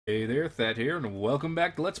Hey there, Thet here, and welcome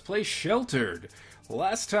back to Let's Play Sheltered.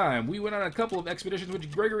 Last time, we went on a couple of expeditions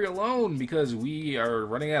with Gregory alone because we are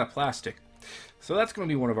running out of plastic. So that's going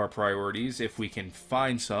to be one of our priorities, if we can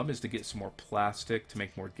find some, is to get some more plastic to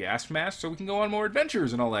make more gas masks so we can go on more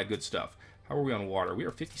adventures and all that good stuff. How are we on water? We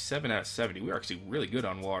are 57 out of 70. We are actually really good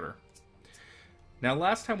on water. Now,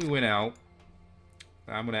 last time we went out,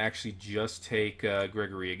 I'm going to actually just take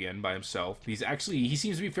Gregory again by himself. He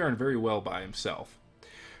seems to be faring very well by himself.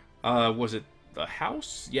 Was it the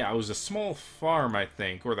house? Yeah, it was a small farm, I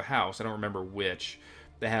think, or the house. I don't remember which.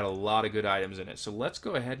 That had a lot of good items in it. So let's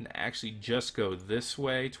go ahead and actually just go this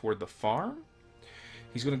way toward the farm.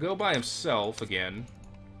 He's going to go by himself again.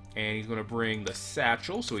 And he's going to bring the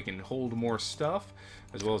satchel so he can hold more stuff,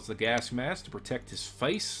 as well as the gas mask to protect his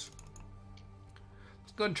face.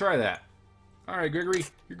 Let's go ahead and try that. Alright, Gregory,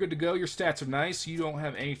 you're good to go. Your stats are nice. You don't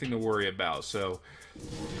have anything to worry about. So,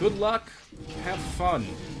 good luck. Have fun.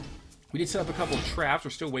 We did set up a couple of traps.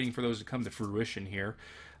 We're still waiting for those to come to fruition here.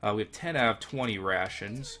 We have 10 out of 20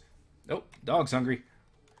 rations. Oh, dog's hungry.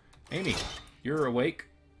 Amy, you're awake.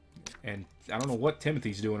 And I don't know what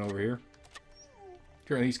Timothy's doing over here.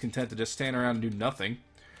 Apparently he's content to just stand around and do nothing.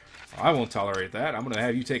 I won't tolerate that. I'm going to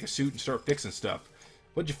have you take a suit and start fixing stuff.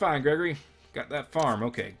 What'd you find, Gregory? Got that farm.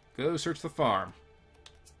 Okay, go search the farm.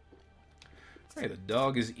 Alright, the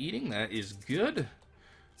dog is eating. That is good.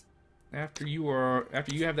 After you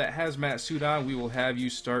have that hazmat suit on, we will have you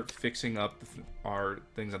start fixing up our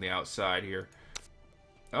things on the outside here.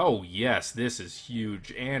 Oh, yes, this is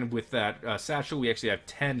huge. And with that satchel, we actually have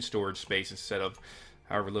 10 storage space instead of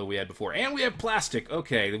however little we had before. And we have plastic.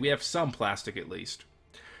 Okay, we have some plastic at least.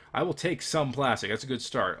 I will take some plastic. That's a good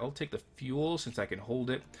start. I'll take the fuel since I can hold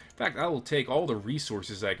it. In fact, I will take all the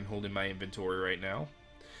resources I can hold in my inventory right now.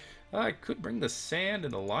 I could bring the sand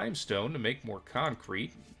and the limestone to make more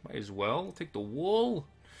concrete. Might as well. Take the wool.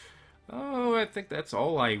 Oh, I think that's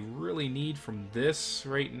all I really need from this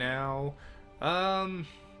right now.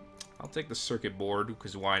 I'll take the circuit board,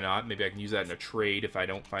 because why not? Maybe I can use that in a trade if I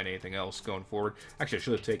don't find anything else going forward. Actually, I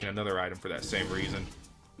should have taken another item for that same reason.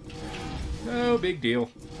 No big deal.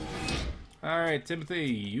 Alright, Timothy,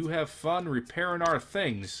 you have fun repairing our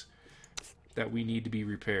things that we need to be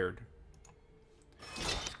repaired.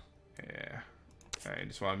 Yeah. I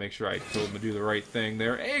just want to make sure I told him to do the right thing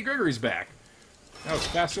there. Hey, Gregory's back! That was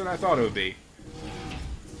faster than I thought it would be.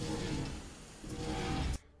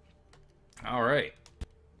 Alright.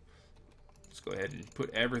 Let's go ahead and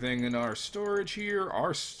put everything in our storage here.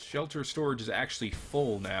 Our shelter storage is actually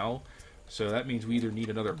full now. So that means we either need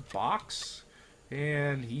another box,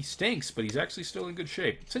 and he stinks, but he's actually still in good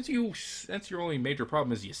shape. Since your only major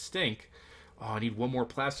problem is you stink, oh, I need one more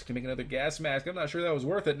plastic to make another gas mask. I'm not sure that was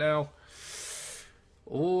worth it now.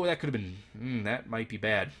 Oh, that could have been, that might be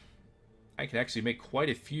bad. I can actually make quite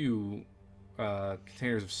a few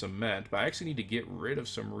containers of cement, but I actually need to get rid of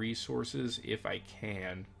some resources if I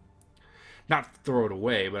can. Not throw it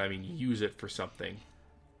away, but I mean use it for something.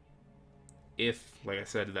 If, like I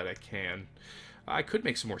said, that I can. I could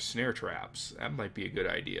make some more snare traps. That might be a good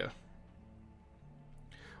idea.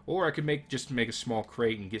 Or I could just make a small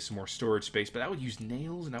crate and get some more storage space, but that would use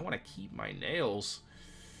nails, and I want to keep my nails.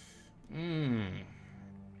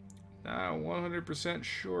 Not 100%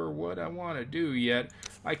 sure what I want to do yet.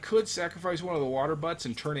 I could sacrifice one of the water butts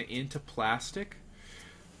and turn it into plastic,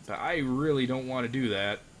 but I really don't want to do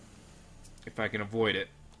that if I can avoid it.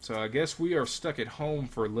 So I guess we are stuck at home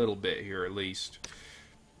for a little bit here, at least.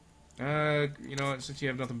 You know what, since you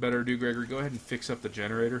have nothing better to do, Gregory, go ahead and fix up the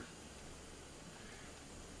generator.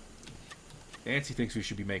 Nancy thinks we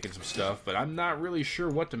should be making some stuff, but I'm not really sure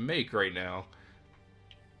what to make right now.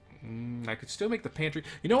 I could still make the pantry.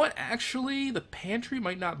 You know what, actually, the pantry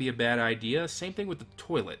might not be a bad idea. Same thing with the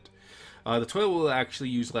toilet. The toilet will actually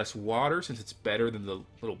use less water since it's better than the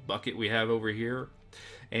little bucket we have over here.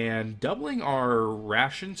 And doubling our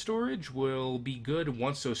ration storage will be good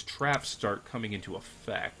once those traps start coming into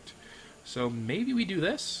effect. So maybe we do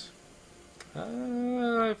this.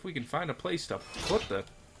 If we can find a place to put the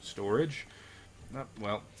storage.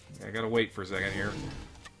 Well, I gotta wait for a second here.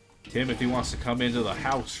 Timothy wants to come into the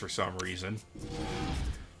house for some reason.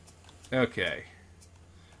 Okay.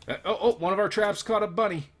 Oh, one of our traps caught a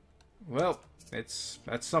bunny. Well, that's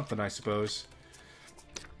something, I suppose.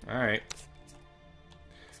 Alright.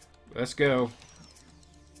 Let's go.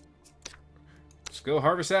 Let's go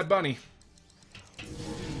harvest that bunny.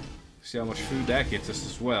 See how much food that gets us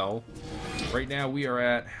as well. Right now we are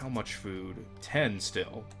at how much food? 10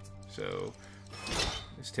 still. So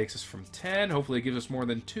this takes us from 10. Hopefully it gives us more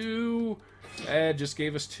than 2. It just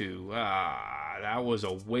gave us 2. Ah, that was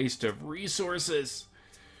a waste of resources.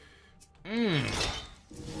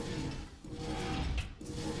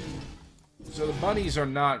 So the bunnies are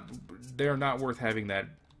not... They're not worth having that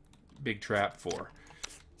big trap for.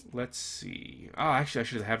 Let's see. Oh, actually, I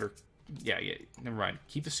should have her... Yeah, never mind.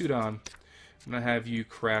 Keep the suit on. I'm going to have you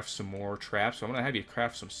craft some more traps. So I'm going to have you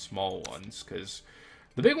craft some small ones, because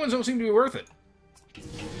the big ones don't seem to be worth it.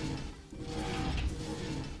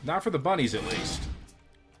 Not for the bunnies, at least.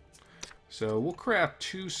 So we'll craft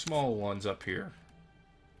 2 small ones up here.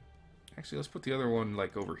 Actually, let's put the other one,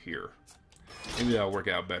 like, over here. Maybe that'll work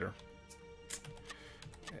out better.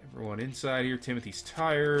 Everyone inside here. Timothy's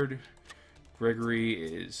tired. Gregory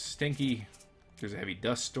is stinky. There's a heavy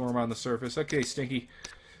dust storm on the surface. Okay, Stinky.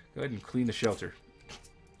 Go ahead and clean the shelter.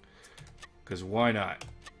 Because why not?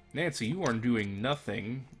 Nancy, you are doing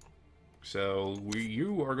nothing. So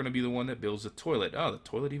you are going to be the one that builds the toilet. Oh, the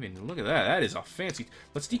toilet even... Look at that. That is a fancy...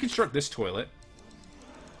 Let's deconstruct this toilet.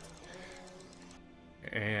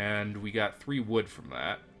 And we got 3 wood from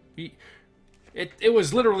that. It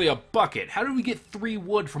was literally a bucket. How did we get 3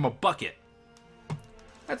 wood from a bucket?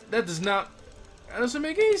 That does not... That doesn't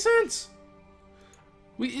make any sense.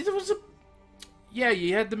 It was a... Yeah,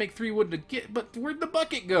 you had to make 3 wood to get... But where'd the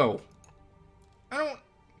bucket go? I don't...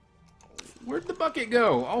 Where'd the bucket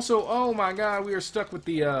go? Also, oh my god, we are stuck with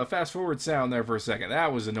the fast forward sound there for a second.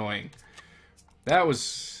 That was annoying. That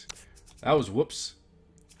was whoops.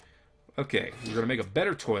 Okay, we're going to make a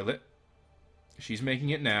better toilet. She's making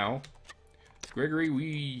it now. Gregory,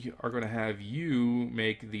 we are going to have you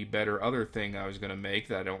make the better other thing I was going to make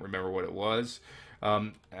that I don't remember what it was.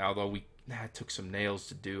 Although that took some nails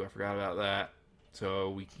to do. I forgot about that. So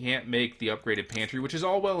we can't make the upgraded pantry, which is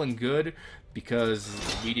all well and good because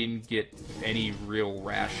we didn't get any real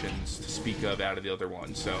rations to speak of out of the other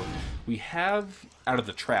one. So we have, out of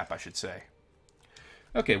the trap, I should say.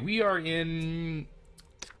 Okay, we are in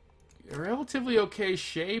relatively okay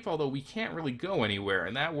shape, although we can't really go anywhere,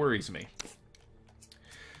 and that worries me.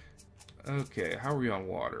 Okay, how are we on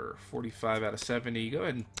water? 45 out of 70. Go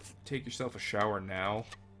ahead and take yourself a shower now.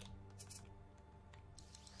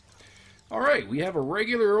 Alright, we have a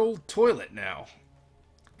regular old toilet now.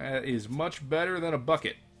 That is much better than a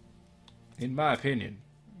bucket, in my opinion.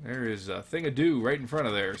 There is a thing of do right in front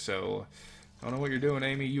of there, so I don't know what you're doing,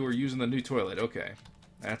 Amy. You are using the new toilet. Okay,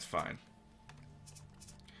 that's fine.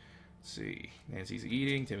 Let's see. Nancy's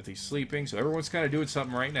eating, Timothy's sleeping, so everyone's kind of doing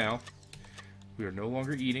something right now. We are no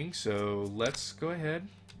longer eating, so let's go ahead.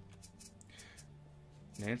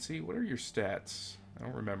 Nancy, what are your stats? I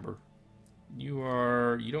don't remember. You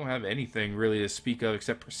don't have anything really to speak of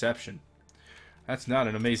except perception. That's not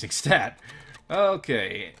an amazing stat.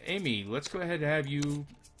 Okay, Amy, let's go ahead and have you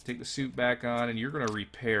take the suit back on, and you're going to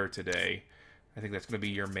repair today. I think that's going to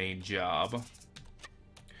be your main job.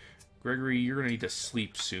 Gregory, you're going to need to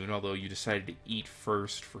sleep soon, although you decided to eat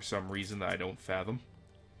first for some reason that I don't fathom.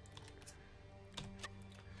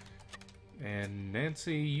 And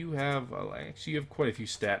Nancy, you have actually you have quite a few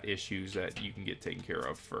stat issues that you can get taken care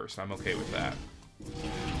of first. I'm okay with that.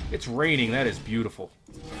 It's raining. That is beautiful.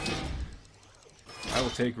 I will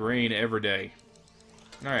take rain every day.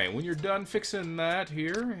 Alright, when you're done fixing that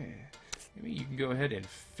here, maybe you can go ahead and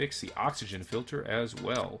fix the oxygen filter as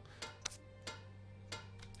well.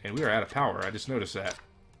 And we are out of power. I just noticed that.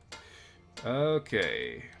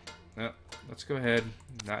 Okay. Well, let's go ahead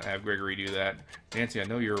and not have Gregory do that. Nancy, I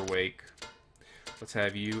know you're awake. Let's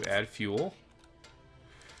have you add fuel.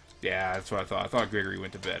 Yeah, that's what I thought. I thought Gregory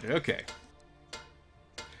went to bed. Okay.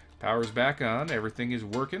 Power's back on. Everything is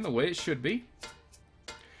working the way it should be.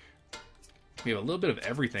 We have a little bit of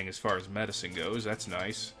everything as far as medicine goes. That's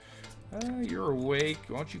nice. You're awake.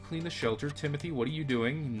 Why don't you clean the shelter? Timothy, what are you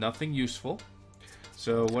doing? Nothing useful.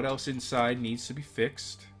 So what else inside needs to be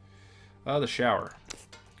fixed? The shower.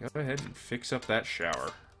 Go ahead and fix up that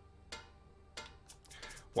shower.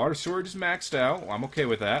 Water storage is maxed out. Well, I'm okay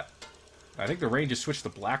with that. I think the rain just switched to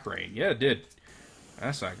black rain. Yeah, it did.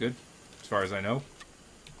 That's not good, as far as I know.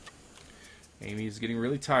 Amy's getting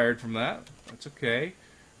really tired from that. That's okay.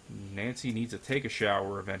 Nancy needs to take a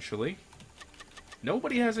shower eventually.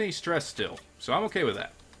 Nobody has any stress still, so I'm okay with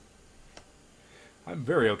that. I'm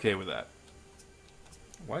very okay with that.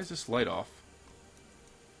 Why is this light off?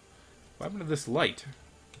 What happened to this light?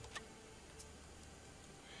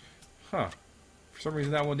 Huh. For some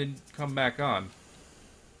reason that one didn't come back on.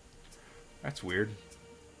 That's weird.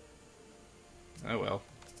 Oh well.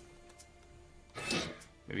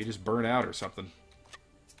 Maybe just burn out or something.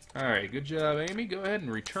 Alright, good job, Amy. Go ahead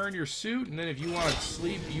and return your suit, and then if you want to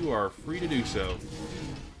sleep, you are free to do so.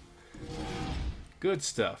 Good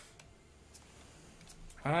stuff.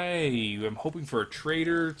 I am hoping for a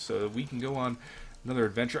trader so that we can go on Another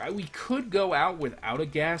adventure. We could go out without a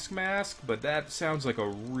gas mask, but that sounds like a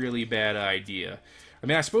really bad idea. I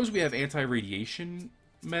mean, I suppose we have anti-radiation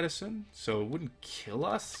medicine, so it wouldn't kill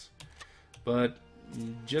us. But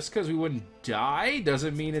just because we wouldn't die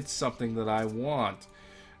doesn't mean it's something that I want.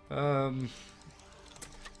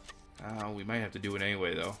 We might have to do it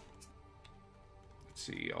anyway, though. Let's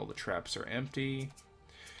see. All the traps are empty.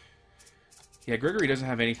 Yeah, Gregory doesn't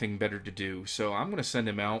have anything better to do, so I'm going to send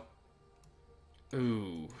him out.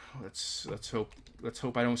 Ooh, let's hope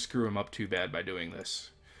I don't screw him up too bad by doing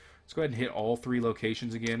this. Let's go ahead and hit all 3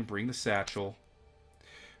 locations again. Bring the satchel.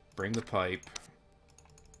 Bring the pipe.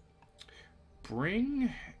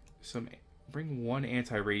 Bring 1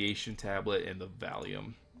 anti-radiation tablet and the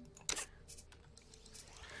Valium.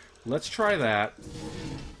 Let's try that.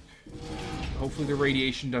 Hopefully the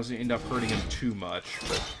radiation doesn't end up hurting him too much,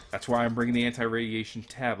 but that's why I'm bringing the anti-radiation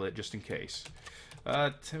tablet, just in case.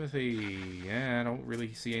 Timothy, yeah, I don't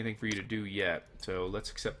really see anything for you to do yet, so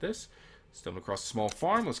let's accept this. Stumbled across a small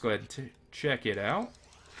farm. Let's go ahead and check it out.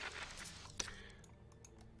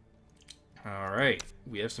 Alright,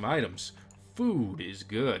 we have some items. Food is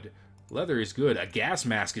good. Leather is good. A gas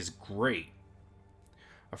mask is great.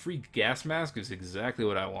 A free gas mask is exactly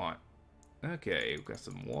what I want. Okay, we've got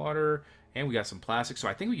some water, and we got some plastic, so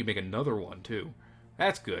I think we can make another one, too.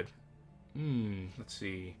 That's good. Let's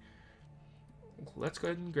see. Let's go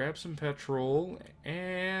ahead and grab some petrol,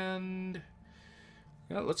 and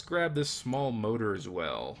let's grab this small motor as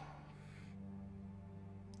well.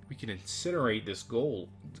 We can incinerate this coal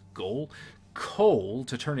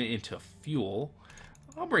to turn it into fuel.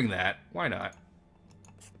 I'll bring that. Why not?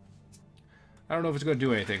 I don't know if it's going to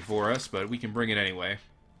do anything for us, but we can bring it anyway.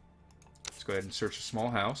 Let's go ahead and search a small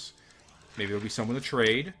house. Maybe there'll be someone to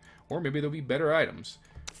trade, or maybe there'll be better items.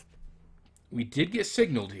 We did get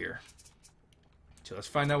signaled here. So let's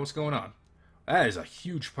find out what's going on. That is a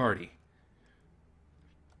huge party.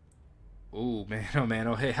 Oh man,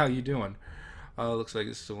 oh hey, how you doing? Looks like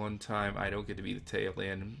this is the one time I don't get to be the tail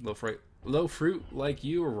end. Low fruit like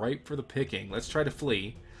you are ripe for the picking. Let's try to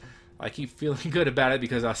flee. I keep feeling good about it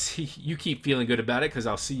because I'll see you keep feeling good about it because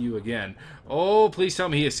I'll see you again. Oh, please tell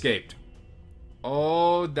me he escaped.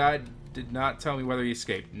 Oh, that did not tell me whether he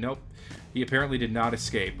escaped. Nope. He apparently did not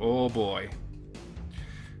escape. Oh boy.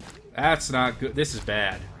 That's not good. This is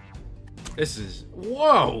bad. This is...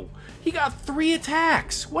 Whoa! He got 3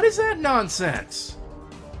 attacks! What is that nonsense?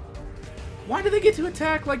 Why do they get to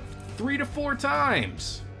attack like 3 to 4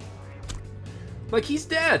 times? Like, he's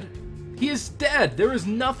dead. He is dead. There is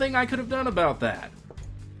nothing I could have done about that.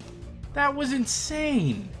 That was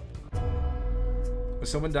insane. When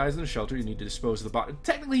someone dies in the shelter, you need to dispose of the body.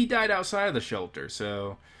 Technically, he died outside of the shelter,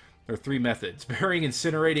 so there are 3 methods. Burying,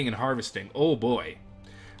 incinerating, and harvesting. Oh boy.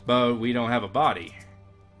 But we don't have a body,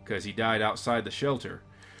 because he died outside the shelter.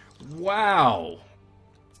 Wow!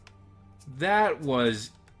 That was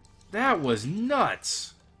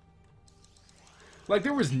nuts! Like,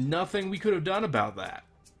 there was nothing we could have done about that.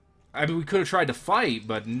 I mean, we could have tried to fight,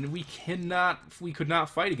 but we could not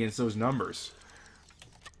fight against those numbers.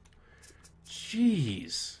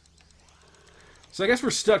 Jeez. So I guess we're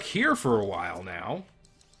stuck here for a while now.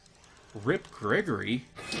 Rip Gregory.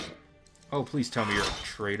 Oh, please tell me you're a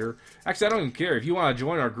traitor. Actually, I don't even care. If you want to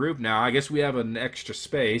join our group now, I guess we have an extra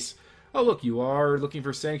space. Oh, look, you are looking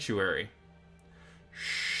for sanctuary.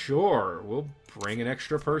 Sure, we'll bring an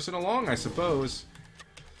extra person along, I suppose.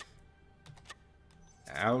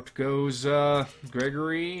 Out goes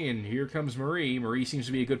Gregory, and here comes Marie. Marie seems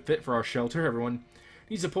to be a good fit for our shelter. Everyone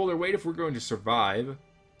needs to pull their weight if we're going to survive.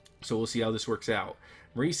 So we'll see how this works out.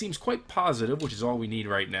 Marie seems quite positive, which is all we need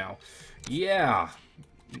right now. Yeah.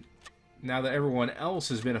 Now that everyone else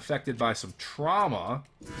has been affected by some trauma...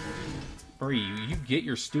 Marie, you get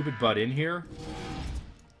your stupid butt in here.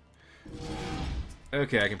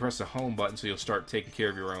 Okay, I can press the home button so you'll start taking care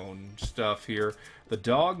of your own stuff here. The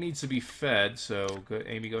dog needs to be fed, so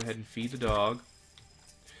Amy, go ahead and feed the dog.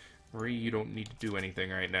 Marie, you don't need to do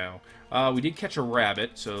anything right now. We did catch a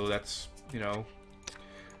rabbit, so that's,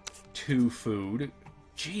 2 food.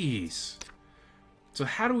 Jeez. So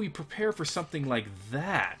how do we prepare for something like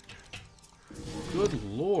that? Good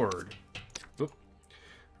lord. Oop.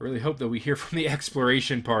 I really hope that we hear from the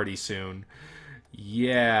exploration party soon.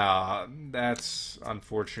 Yeah, that's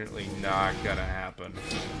unfortunately not gonna happen.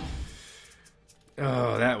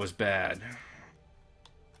 Oh, that was bad.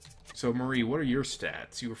 So, Marie, what are your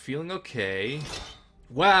stats? You were feeling okay.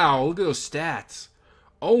 Wow, look at those stats.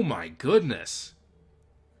 Oh my goodness.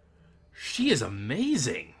 She is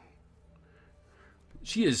amazing.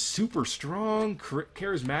 She is super strong,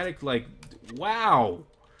 charismatic, like, wow.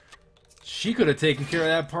 She could have taken care of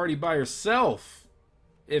that party by herself.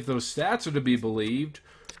 if those stats are to be believed.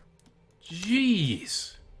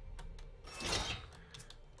 Jeez.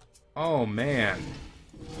 Oh, man.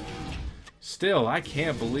 Still, I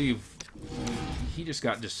can't believe he just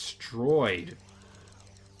got destroyed.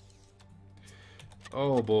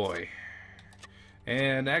 Oh, boy.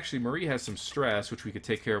 And actually, Marie has some stress, which we could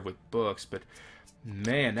take care of with books. But,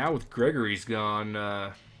 man, now with Gregory's gone,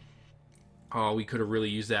 oh, we could have really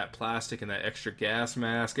used that plastic and that extra gas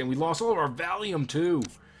mask. And we lost all of our Valium, too.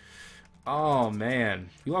 Oh, man.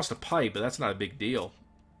 We lost a pipe, but that's not a big deal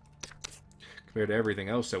compared to everything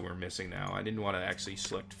else that we're missing now. I didn't want to actually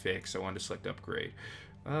select fix. I wanted to select upgrade.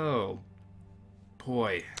 Oh,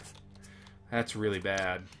 boy. That's really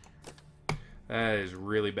bad. That is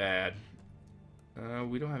really bad.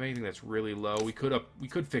 We don't have anything that's really low. We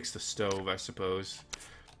could fix the stove, I suppose,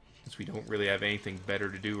 since we don't really have anything better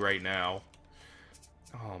to do right now.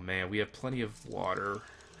 Oh, man. We have plenty of water.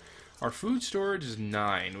 Our food storage is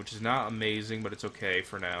 9, which is not amazing, but it's okay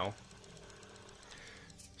for now.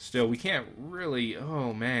 Still, we can't really...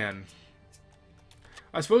 Oh, man.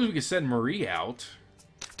 I suppose we could send Marie out.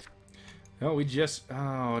 No, we just...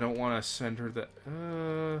 Oh, I don't want to send her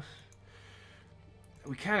that...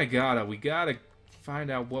 We kind of gotta. We gotta find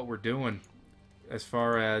out what we're doing as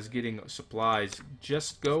far as getting supplies.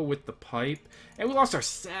 Just go with the pipe. And we lost our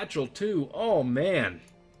satchel, too. Oh, man.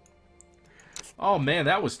 Oh, man,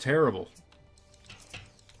 that was terrible.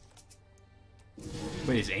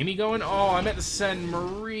 Wait, is Amy going? Oh, I meant to send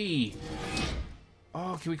Marie.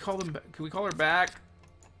 Oh, can we call them? Can we call her back?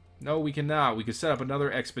 No, we cannot. We could set up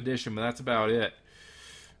another expedition, but that's about it.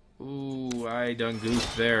 Ooh, I done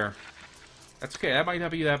goofed there. That's okay. That might not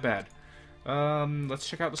be that bad. Let's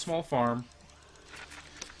check out the small farm.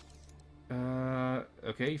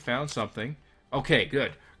 Okay, found something. Okay,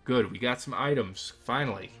 good. Good. We got some items,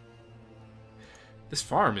 finally. This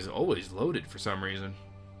farm is always loaded for some reason.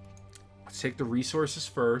 Let's take the resources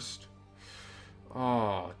first.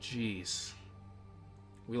 Oh, jeez.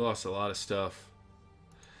 We lost a lot of stuff.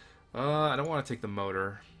 I don't want to take the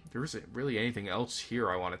motor. There isn't really anything else here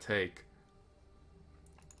I want to take.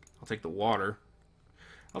 I'll take the water.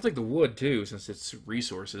 I'll take the wood, too, since it's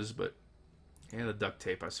resources, but... And the duct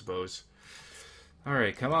tape, I suppose.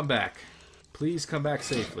 Alright, come on back. Please come back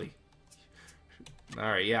safely.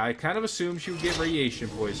 Alright, yeah, I kind of assumed she would get radiation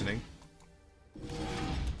poisoning.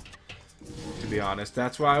 To be honest.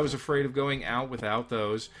 That's why I was afraid of going out without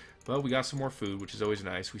those. But we got some more food, which is always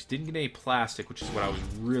nice. We didn't get any plastic, which is what I was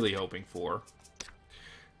really hoping for.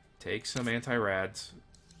 Take some anti-rads.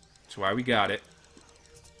 That's why we got it.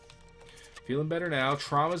 Feeling better now.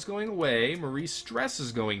 Trauma's going away. Marie's stress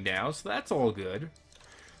is going down, so that's all good.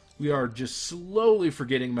 We are just slowly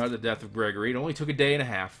forgetting about the death of Gregory. It only took a day and a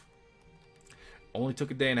half. Only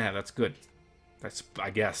took a day and a half. That's good. That's,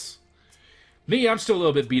 I guess. Me, I'm still a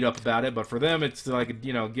little bit beat up about it, but for them, it's like,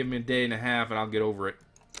 you know, give me a day and a half and I'll get over it.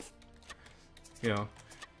 You know,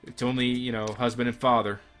 it's only, you know, husband and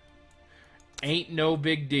father. Ain't no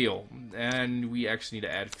big deal. And we actually need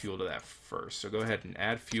to add fuel to that first. So go ahead and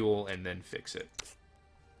add fuel and then fix it.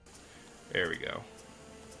 There we go.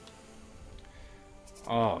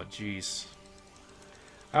 Oh, jeez.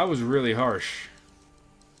 That was really harsh.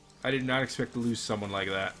 I did not expect to lose someone like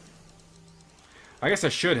that. I guess I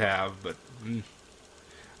should have, but...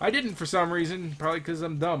 I didn't for some reason. Probably because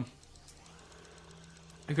I'm dumb.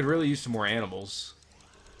 I could really use some more animals.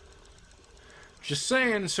 Just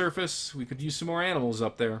saying, Surface. We could use some more animals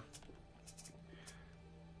up there.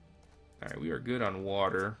 Alright, we are good on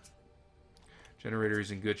water. Generator is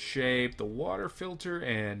in good shape. The water filter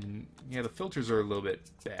and... Yeah, the filters are a little bit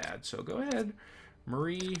bad. So go ahead.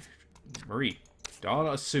 Marie, don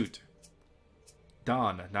a suit.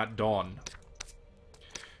 Don, not dawn.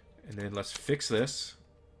 And then let's fix this.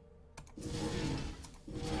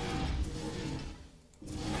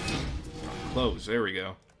 Close. There we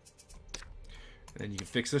go. And then you can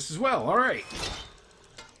fix this as well. All right.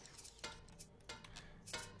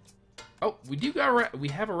 Oh, we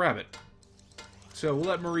have a rabbit. So we'll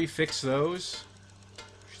let Marie fix those.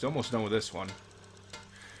 She's almost done with this one.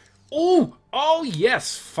 Oh! Oh,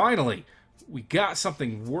 yes! Finally! We got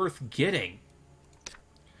something worth getting.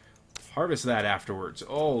 Harvest that afterwards.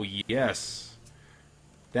 Oh, yes.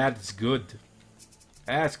 That's good.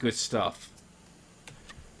 That's good stuff.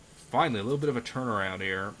 Finally, a little bit of a turnaround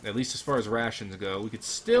here. At least as far as rations go. We could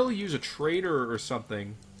still use a trader or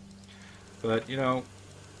something. But, you know...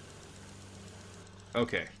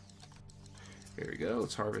 Okay. Here we go.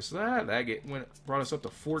 Let's harvest that. That brought us up to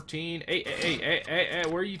 14. Hey,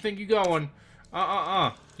 where do you think you're going?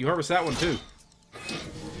 You harvest that one, too.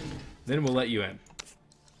 Then we'll let you in.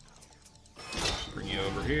 Bring you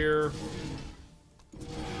over here.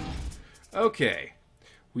 Okay.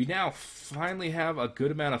 We now finally have a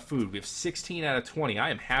good amount of food. We have 16 out of 20. I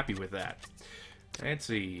am happy with that.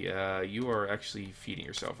 Nancy, you are actually feeding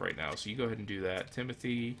yourself right now, so you go ahead and do that.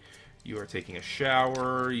 Timothy, you are taking a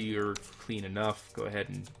shower. You're clean enough. Go ahead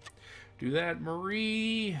and do that.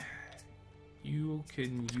 Marie, you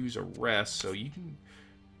can use a rest, so you can...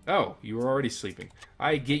 Oh, you were already sleeping.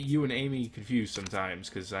 I get you and Amy confused sometimes,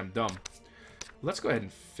 because I'm dumb. Let's go ahead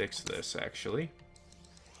and fix this, actually.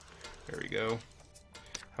 There we go.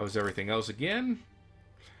 How's everything else again?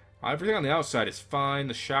 Everything on the outside is fine.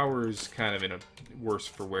 The shower is kind of in a worse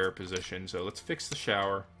for wear position, so let's fix the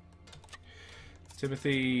shower.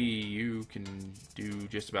 Timothy, you can do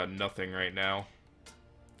just about nothing right now.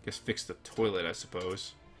 Guess fix the toilet, I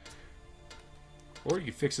suppose. Or you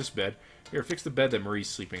can fix this bed. Here, fix the bed that Marie's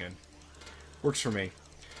sleeping in. Works for me.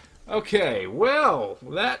 Okay, well,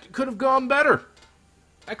 that could have gone better.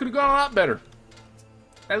 That could have gone a lot better.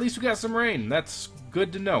 At least we got some rain. That's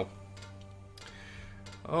good to know.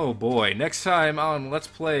 Oh boy, next time on Let's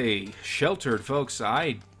Play Sheltered, folks,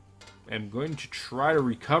 I am going to try to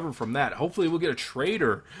recover from that. Hopefully we'll get a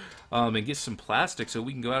trader and get some plastic so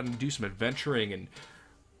we can go out and do some adventuring. And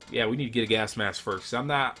yeah, we need to get a gas mask first. I'm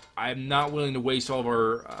not willing to waste all of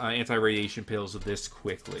our anti-radiation pills this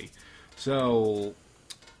quickly. So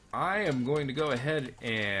I am going to go ahead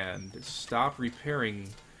and stop repairing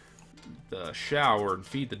the shower and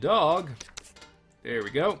feed the dog. There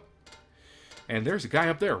we go. And there's a guy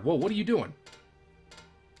up there. Whoa, what are you doing?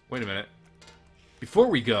 Wait a minute.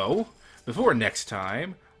 Before next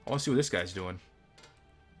time, I want to see what this guy's doing.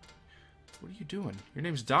 What are you doing? Your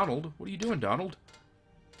name's Donald. What are you doing, Donald?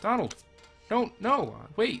 Donald. No.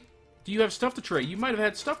 Wait. Do you have stuff to trade? You might have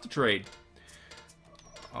had stuff to trade.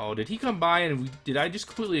 Oh, did he come by and did I just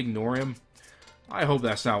completely ignore him? I hope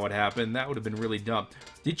that's not what happened. That would have been really dumb.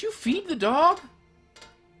 Did you feed the dog?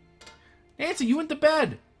 Nancy, you went to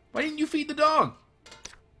bed. Why didn't you feed the dog?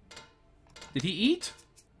 Did he eat?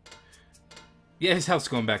 Yeah, his health's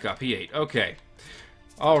going back up. He ate. Okay.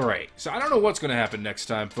 Alright. So I don't know what's going to happen next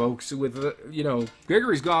time, folks. With,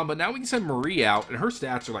 Gregory's gone, but now we can send Marie out, and her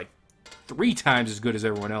stats are like 3 times as good as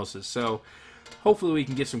everyone else's. So hopefully we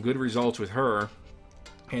can get some good results with her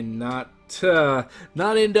and not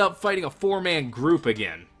end up fighting a 4-man group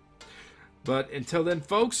again. But until then,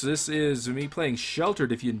 folks, this is me playing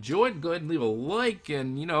Sheltered. If you enjoyed, go ahead and leave a like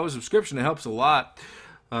and, a subscription. It helps a lot.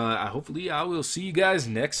 Hopefully, I will see you guys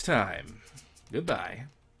next time. Goodbye.